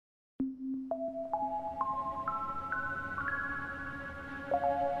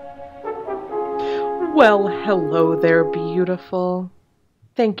Well, hello there, beautiful.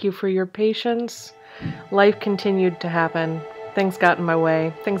 Thank you for your patience. Life continued to happen. Things got in my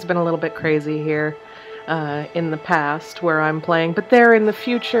way. Things have been a little bit crazy here in the past where I'm playing, but there in the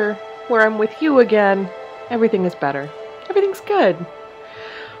future where I'm with you again, everything is better. Everything's good.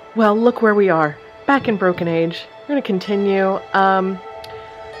 Well, look where we are. Back in Broken Age. We're going to continue.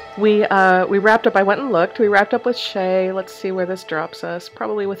 We wrapped up, I went and looked. We wrapped up with Shay. Let's see where this drops us.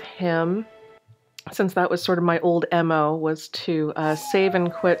 Probably with him. Since that was sort of my old MO, was to save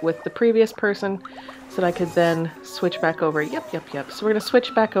and quit with the previous person so that I could then switch back over. Yep. So we're going to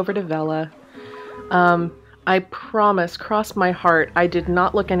switch back over to Vella. I promise, cross my heart, I did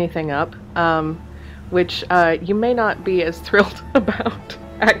not look anything up, which you may not be as thrilled about,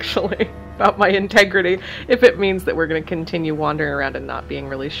 actually, about my integrity, if it means that we're going to continue wandering around and not being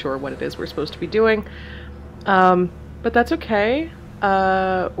really sure what it is we're supposed to be doing. But that's okay.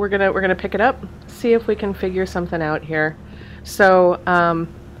 We're gonna pick it up, see if we can figure something out here. So,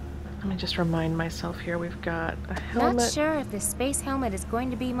 let me just remind myself here, we've got a helmet. Not sure if the space helmet is going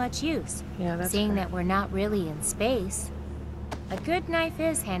to be much use. Yeah, that's seeing right. that we're not really in space. A good knife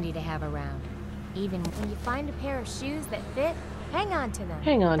is handy to have around. Even when you find a pair of shoes that fit, hang on to them.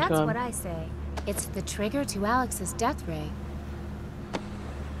 Hang on to them. That's what I say. It's the trigger to Alex's death ray.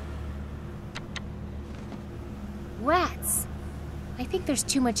 Rats! I think there's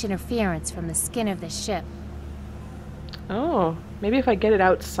too much interference from the skin of the ship. Oh, maybe if I get it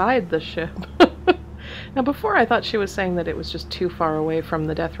outside the ship. Now before I thought she was saying that it was just too far away from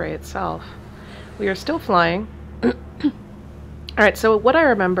the death ray itself. We are still flying. Alright, so what I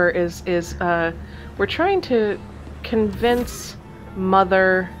remember is we're trying to convince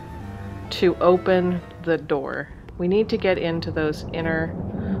Mother to open the door. We need to get into those inner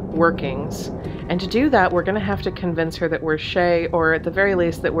workings. And to do that, we're going to have to convince her that we're Shay, or at the very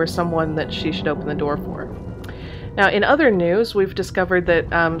least that we're someone that she should open the door for. Now, in other news, we've discovered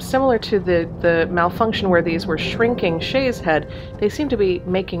that similar to the malfunction where these were shrinking Shay's head, they seem to be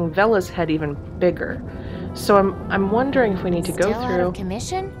making Vella's head even bigger. So I'm wondering if we need to go Still through... out of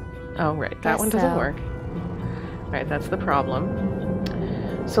commission? Oh, right. That Guess one doesn't so. work. Right, that's the problem.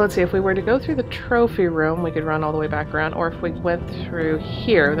 So let's see, if we were to go through the trophy room, we could run all the way back around, or if we went through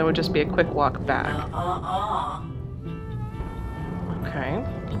here, that would just be a quick walk back. Okay.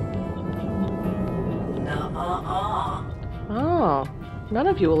 Oh, none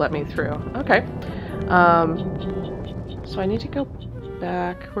of you will let me through. Okay. So I need to go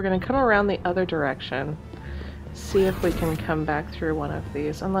back. We're going to come around the other direction. See if we can come back through one of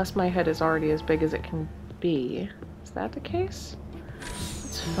these, unless my head is already as big as it can be. Is that the case?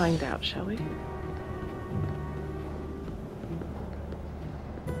 Let's find out, shall we?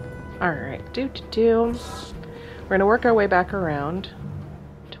 Alright, We're gonna work our way back around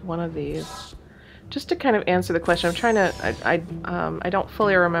to one of these. Just to kind of answer the question, I'm trying to... I don't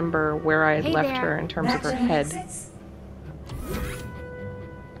fully remember where I had left her in terms of her head.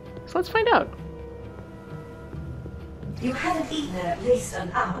 So let's find out. You haven't eaten in at least an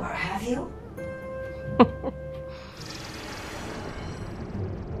hour, have you?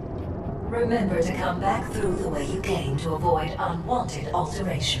 Remember to come back through the way you came to avoid unwanted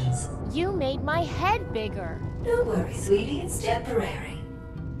alterations. You made my head bigger. Don't worry, sweetie, it's temporary.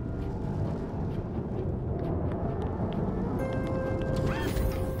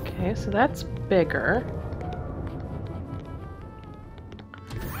 Okay, so that's bigger.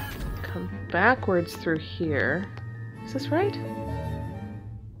 Come backwards through here. Is this right?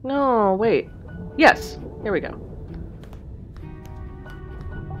 No, wait. Yes, here we go.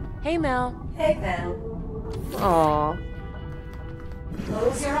 Hey, Mel. Hey, Val. Aww.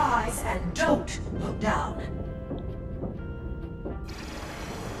 Close your eyes and don't look down.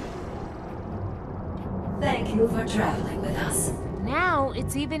 Thank you for traveling with us. Now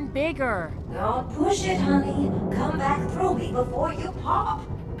it's even bigger. Don't push it, honey. Come back through me before you pop.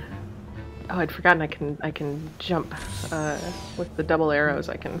 Oh, I'd forgotten I can jump with the double arrows.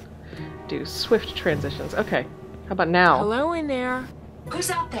 I can do swift transitions. Okay, how about now? Hello in there.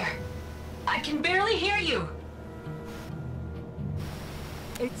 Who's out there? I can barely hear you.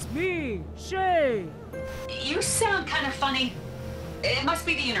 It's me, Shay. You sound kind of funny. It must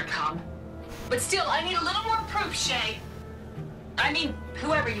be the intercom. But still, I need a little more proof, Shay. I mean,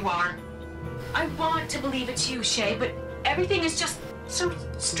 whoever you are. I want to believe it's you, Shay, but everything is just so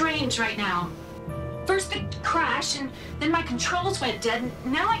strange right now. First the crash, and then my controls went dead, and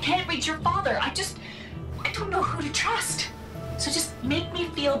now I can't reach your father. I don't know who to trust. So just make me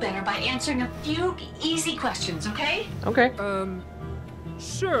feel better by answering a few easy questions, okay? Okay.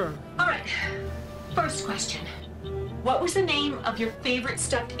 Sure. All right. First question. What was the name of your favorite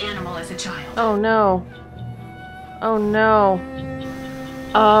stuffed animal as a child? Oh no. Oh no.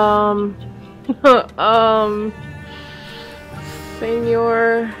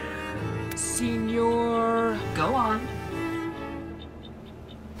 Senor. Senor. Go on.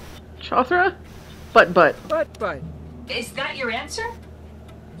 Chothra? Butt. Butt. Is that your answer?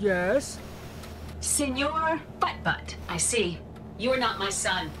 Yes. Senor Butt. I see. You are not my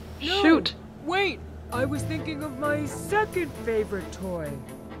son. No, Shoot. Wait, I was thinking of my second favorite toy.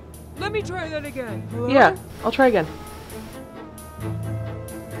 Let me try that again. Hello? Yeah, I'll try again.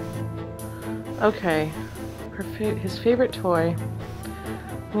 Okay. His favorite toy.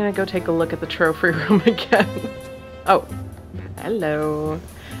 I'm gonna go take a look at the trophy room again. Oh. Hello.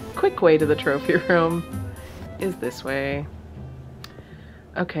 Quick way to the trophy room is this way.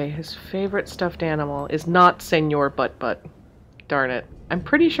 Okay, his favorite stuffed animal is not Senor Butt. Darn it. I'm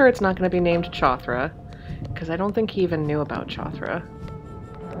pretty sure it's not going to be named Chothra, because I don't think he even knew about Chothra.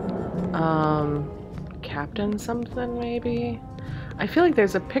 Captain something, maybe? I feel like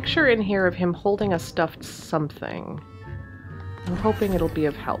there's a picture in here of him holding a stuffed something. I'm hoping it'll be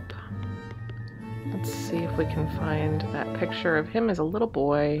of help. Let's see if we can find that picture of him as a little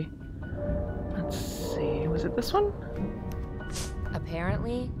boy. Let's see, was it this one?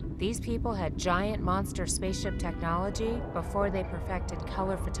 Apparently, these people had giant monster spaceship technology before they perfected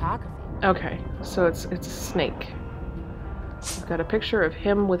color photography. Okay, so it's a snake. I've got a picture of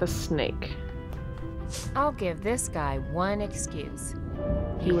him with a snake. I'll give this guy one excuse.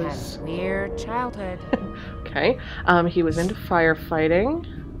 He was- had a weird childhood. Okay, he was into firefighting.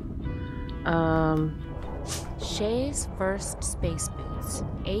 Shay's first space boots,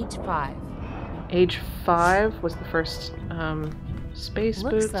 age 5. Age 5 was the first space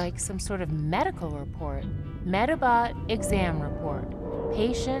Looks boots. like some sort of medical report. Metabot exam report.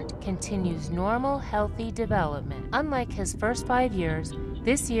 Patient continues normal, healthy development. Unlike his first 5 years,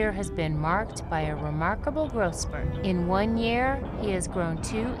 this year has been marked by a remarkable growth spurt. In 1 year, he has grown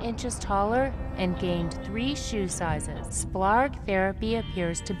 2 inches taller and gained 3 shoe sizes. Splarg therapy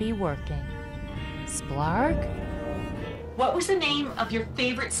appears to be working. Splarg? What was the name of your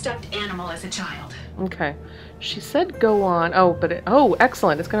favorite stuffed animal as a child? Okay, she said go on. Oh, but oh,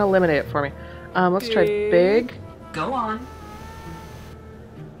 excellent! It's going to eliminate it for me. Let's try big. Go on.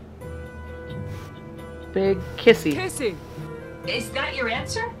 Big kissy. Kissing. Is that your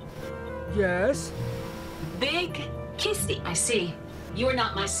answer? Yes. Big Kissy. I see. You are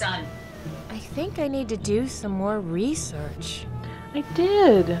not my son. I think I need to do some more research. I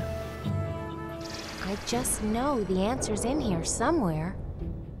did. I just know the answer's in here somewhere.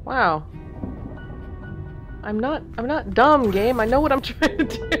 Wow. I'm not dumb, game. I know what I'm trying to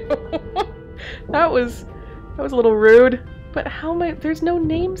do. that was a little rude. But how am I? There's no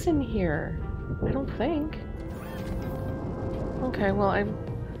names in here. I don't think. Okay, well, I'm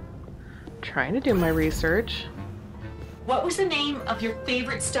trying to do my research. What was the name of your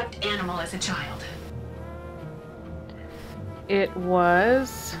favorite stuffed animal as a child? It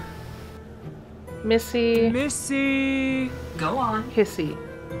was Missy Go on. Hissy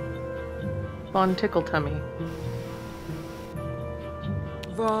Von Tickletummy.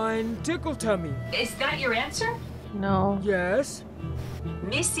 Von Tickletummy. Is that your answer? No. Yes.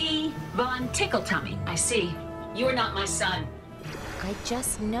 Missy Von Tickletummy. I see. You are not my son. I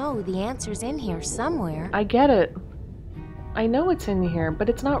just know the answer's in here somewhere. I get it. I know it's in here, but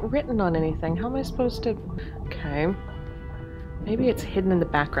it's not written on anything. How am I supposed to... Okay. Maybe it's hidden in the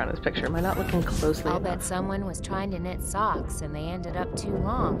background of this picture. Am I not looking closely I'll enough? bet someone was trying to knit socks and they ended up too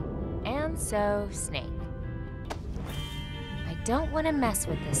long. And so, snake. I don't want to mess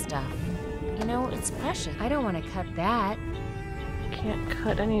with this stuff. You know, it's precious. I don't want to cut that. Can't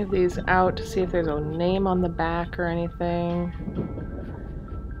cut any of these out to see if there's a name on the back or anything.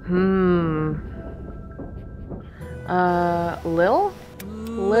 Lil?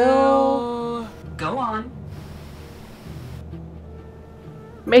 Lil? Go on.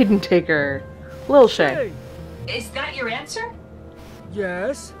 Maiden Taker. Lil Shay. Is that your answer?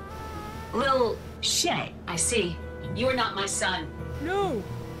 Yes. Lil Shay. I see. You are not my son. No.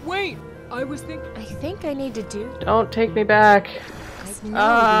 Wait. I think I need to do... Don't take me back. I know the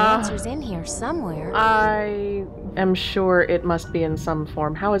answer's in here somewhere. I am sure it must be in some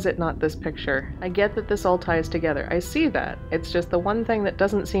form. How is it not this picture? I get that this all ties together. I see that. It's just the one thing that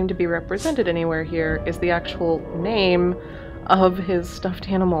doesn't seem to be represented anywhere here is the actual name of his stuffed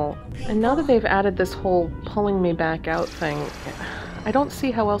animal. And now that they've added this whole pulling me back out thing, I don't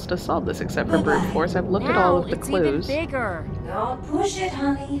see how else to solve this except for brute force. I've looked at all of the it's clues. Even bigger. Don't push it,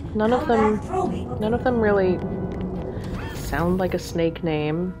 honey. None of Come them- back through me. None of them really sound like a snake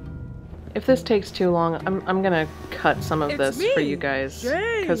name. If this takes too long, I'm gonna cut some of It's this for me, you guys,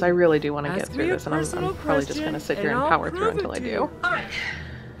 Shay. because I really do want to get Ask through me a this, and I'm personal probably just gonna question, sit here and and I'll power through prove until it I to do. you. All right.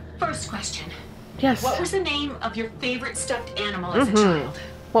 First question. Yes. What was the name of your favorite stuffed animal as a child?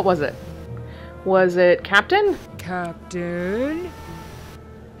 What was it? Was it Captain? Captain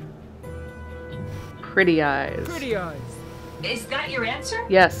Pretty Eyes. Pretty Eyes. Is that your answer?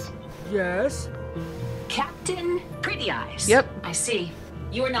 Yes. Yes. Captain Pretty Eyes. Yep. I see.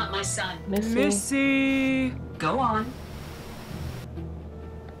 You are not my son. Missy. Go on.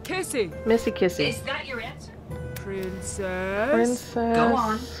 Kissy. Missy Kissy. Is that your answer? Princess. Princess. Go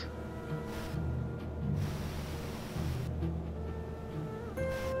on.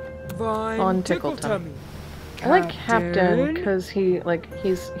 Von Tickle Tickle Tummy. I like Captain because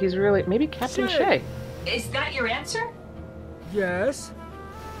he's really maybe Captain Shay. Shay. Is that your answer? Yes.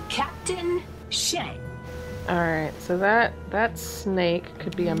 Captain Shay. All right, so that snake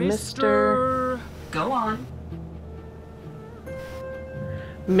could be a Mr. Go on.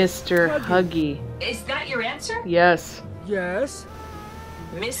 Huggy. Is that your answer? Yes. Yes.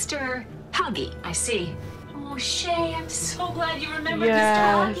 Mr. Huggy. I see. Oh, Shay, I'm so glad you remembered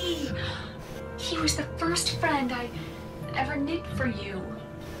Yes. Mr. Huggy. He was the first friend I ever knit for you.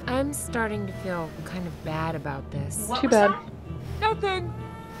 I'm starting to feel kind of bad about this. What Too was bad. that? Nothing.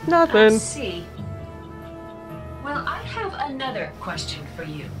 I Nothing. see. Well, I have another question for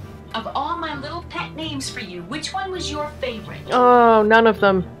you. Of all my little pet names for you, which one was your favorite? Oh, none of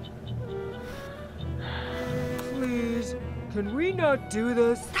them. Please, can we not do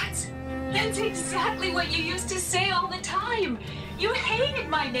this? That's exactly what you used to say all the time. You hated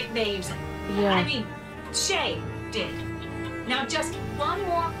my nicknames. Yeah. I mean, Shay did. Now just one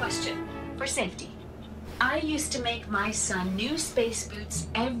more question for safety. I used to make my son new space boots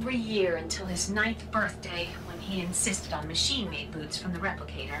every year until his 9th birthday when he insisted on machine-made boots from the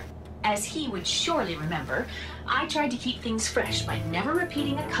replicator. As he would surely remember, I tried to keep things fresh by never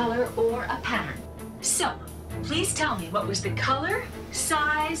repeating a color or a pattern. So, please tell me what was the color,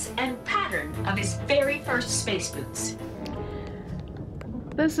 size, and pattern of his very first space boots.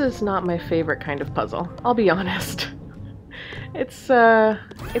 This is not my favorite kind of puzzle. I'll be honest. It's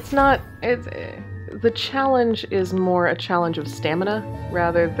not. The challenge is more a challenge of stamina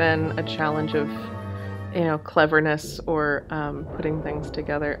rather than a challenge of, cleverness or putting things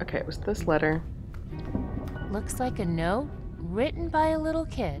together. Okay, it was this letter. Looks like a note written by a little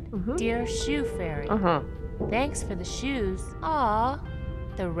kid. Dear Shoe Fairy. Thanks for the shoes. Aw.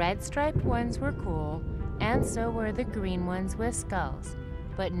 The red striped ones were cool, and so were the green ones with skulls.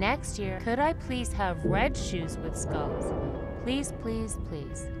 But next year, could I please have red shoes with skulls? Please, please,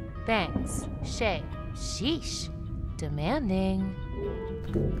 please. Thanks. Shay. Sheesh. Demanding.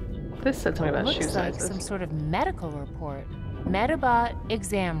 This said something about shoe Looks like sizes. some sort of medical report. Metabot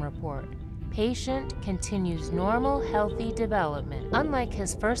exam report. Patient continues normal, healthy development. Unlike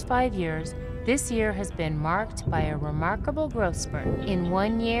his first 5 years, this year has been marked by a remarkable growth spurt. In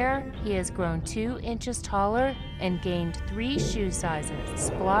 1 year, he has grown 2 inches taller and gained 3 shoe sizes.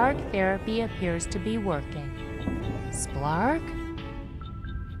 Splarg therapy appears to be working. Splarg?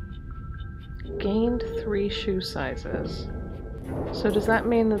 Gained 3 shoe sizes. So does that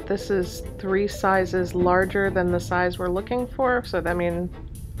mean that this is 3 sizes larger than the size we're looking for? So that means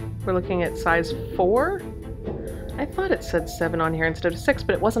we're looking at size 4? I thought it said 7 on here instead of 6,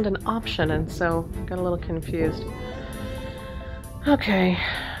 but it wasn't an option, and so I got a little confused. Okay,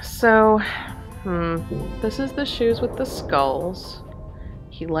 so, this is the shoes with the skulls.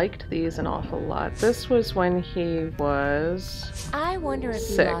 He liked these an awful lot. This was when he was... I wonder if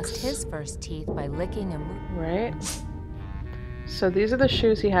he 6. lost his first teeth by licking a Right? So these are the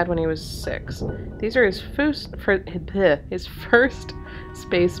shoes he had when he was 6. These are his first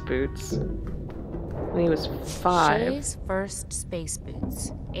space boots when he was 5. Shay's first space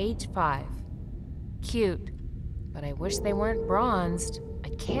boots, age 5. Cute, but I wish they weren't bronzed. I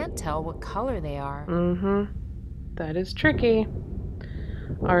can't tell what color they are. That is tricky.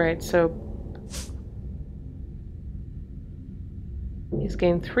 Alright, so he's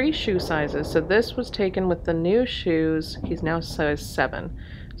gained 3 shoe sizes. So this was taken with the new shoes. He's now size 7.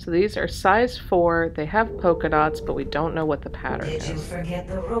 So these are size 4. They have polka dots, but we don't know what the pattern is. Did you forget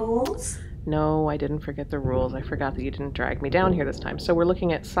the rules? No, I didn't forget the rules. I forgot that you didn't drag me down here this time. So we're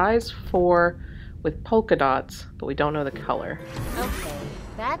looking at size 4 with polka dots, but we don't know the color. Okay,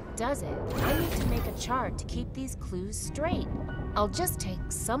 that does it. I need to make a chart to keep these clues straight. I'll just take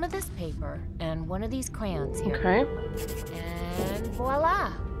some of this paper and one of these crayons here. Okay. And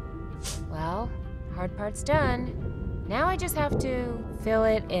voila! Well, hard part's done. Now I just have to fill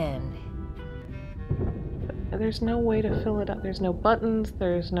it in. There's no way to fill it up. There's no buttons.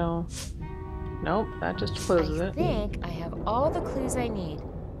 There's no... Nope, that just closes I it. think I have all the clues I need.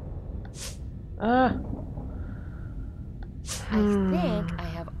 Ah. I think I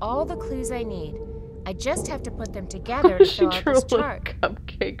have all the clues I need. I just have to put them together to She fill out drew this a little chart.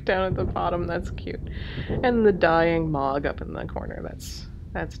 cupcake down at the bottom. That's cute. And the dying Mog up in the corner.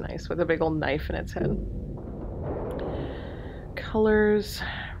 That's nice, with a big old knife in its head. Colors: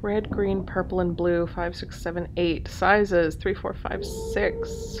 red, green, purple, and blue. 5, 6, 7, 8. Sizes: 3, 4, 5,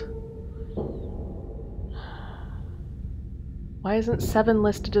 6. Why isn't 7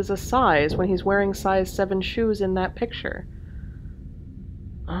 listed as a size when he's wearing size 7 shoes in that picture?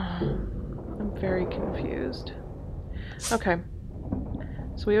 I'm very confused. Okay.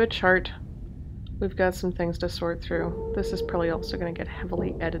 So we have a chart. We've got some things to sort through. This is probably also going to get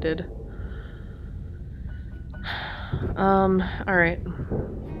heavily edited. Alright.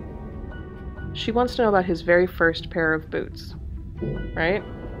 She wants to know about his very first pair of boots. Right?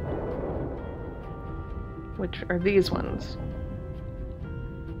 Which are these ones.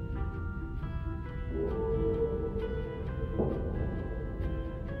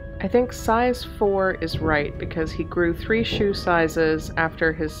 I think size 4 is right because he grew 3 shoe sizes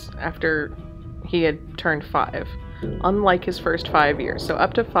after he had turned 5, unlike his first 5 years. So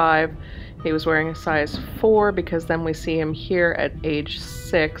up to 5, he was wearing a size 4 because then we see him here at age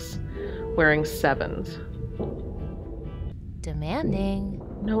 6 wearing 7s. Demanding.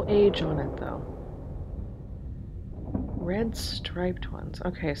 No age on it though. Red striped ones.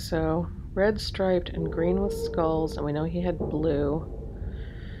 Okay, so red striped and green with skulls, and we know he had blue.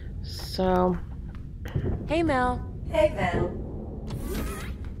 So... Hey, Mel. Hey, Val.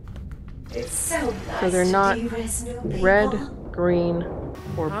 It's so nice So they're not to de-res new people. red, green,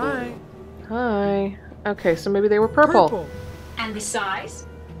 or blue. Hi. Hi. Okay, so maybe they were purple. And the size?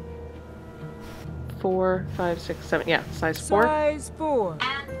 4, 5, 6, 7. Yeah, size 4. Size 4.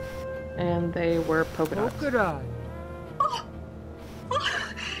 And they were polka dots. Polka dot.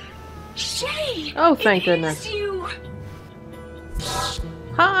 Shay! Oh, thank It goodness. is you!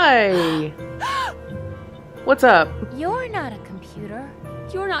 Hi! What's up? You're not a computer.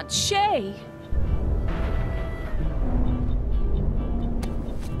 You're not Shay.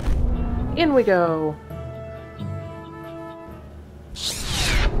 In we go.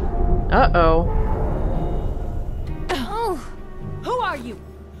 Uh-oh. Oh, who are you?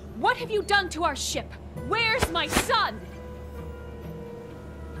 What have you done to our ship? Where's my son?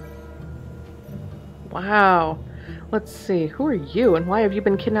 Wow. Let's see. Who are you, and why have you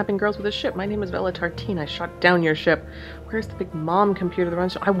been kidnapping girls with a ship? My name is Vella. I shot down your ship. Where's the big mom computer that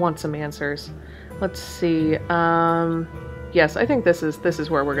runs? I want some answers. Let's see. Yes, I think this is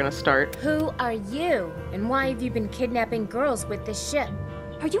where we're gonna start. Who are you? And why have you been kidnapping girls with this ship?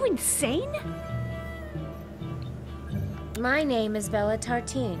 Are you insane? My name is Vella.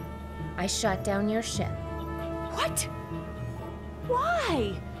 I shot down your ship. What?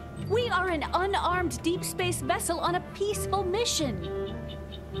 Why? We are an unarmed deep space vessel on a peaceful mission.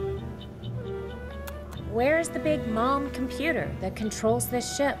 Where's the big mom computer that controls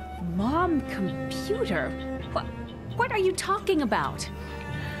this ship? Mom computer? What are you talking about?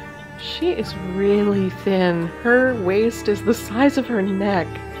 She is really thin. Her waist is the size of her neck.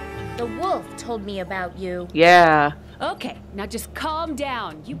 The wolf told me about you. Yeah. Okay, now just calm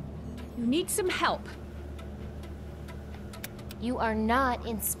down. You need some help. You are not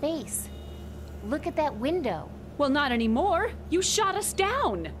in space. Look at that window. Well, not anymore. You shot us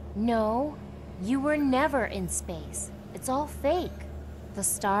down. No, you were never in space. It's all fake. The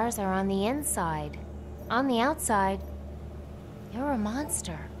stars are on the inside. On the outside, you're a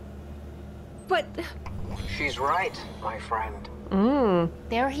monster. But She's right, my friend.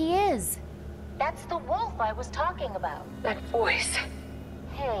 There he is. That's the wolf I was talking about. That voice.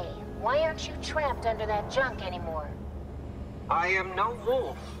 Hey, why aren't you trapped under that junk anymore? I am no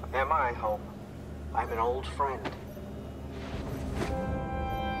wolf, am I, Hope? I'm an old friend.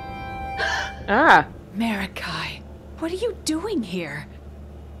 Ah. Marikai, what are you doing here?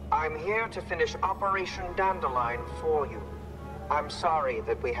 I'm here to finish Operation Dandelion for you. I'm sorry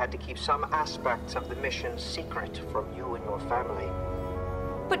that we had to keep some aspects of the mission secret from you and your family.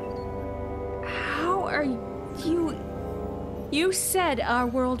 But how are you... You said our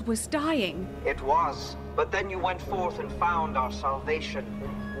world was dying. It was, but then you went forth and found our salvation,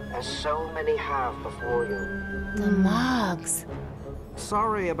 as so many have before you. The Mogs.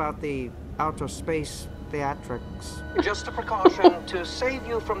 Sorry about the outer space theatrics. Just a precaution to save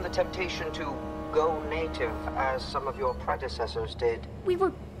you from the temptation to go native, as some of your predecessors did. We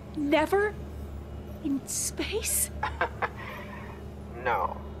were never in space?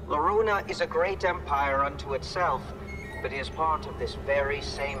 No. Loruna is a great empire unto itself, but is part of this very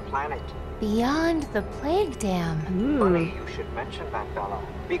same planet. Beyond the plague dam. Funny you should mention that, Vella,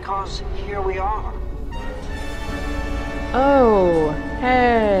 because here we are. Oh,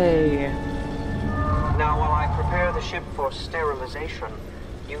 hey. Now, while I prepare the ship for sterilization,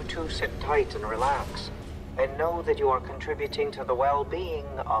 you two sit tight and relax, and know that you are contributing to the well-being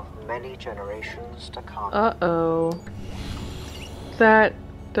of many generations to come. Uh-oh. That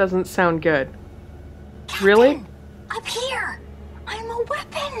doesn't sound good. Really? Up here! I'm a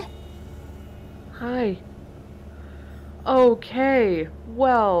weapon! Hi. Okay,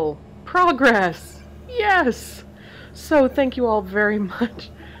 well, progress! Yes! So thank you all very much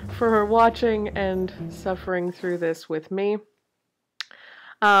for watching and suffering through this with me.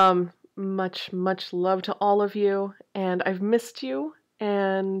 Much love to all of you, and I've missed you,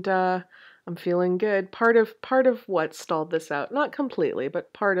 and I'm feeling good. Part of what stalled this out, not completely,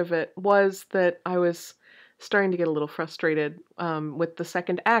 but part of it was that I was starting to get a little frustrated with the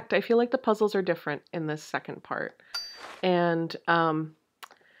second act. I feel like the puzzles are different in this second part, and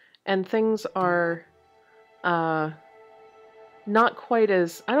things are not quite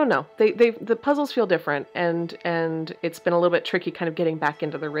as, I don't know, the puzzles feel different, and it's been a little bit tricky kind of getting back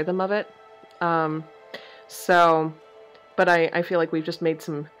into the rhythm of it. But I feel like we've just made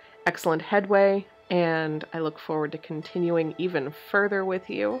some excellent headway, and I look forward to continuing even further with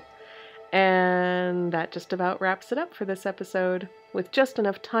you. And that just about wraps it up for this episode, with just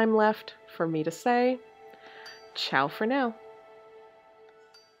enough time left for me to say, ciao for now.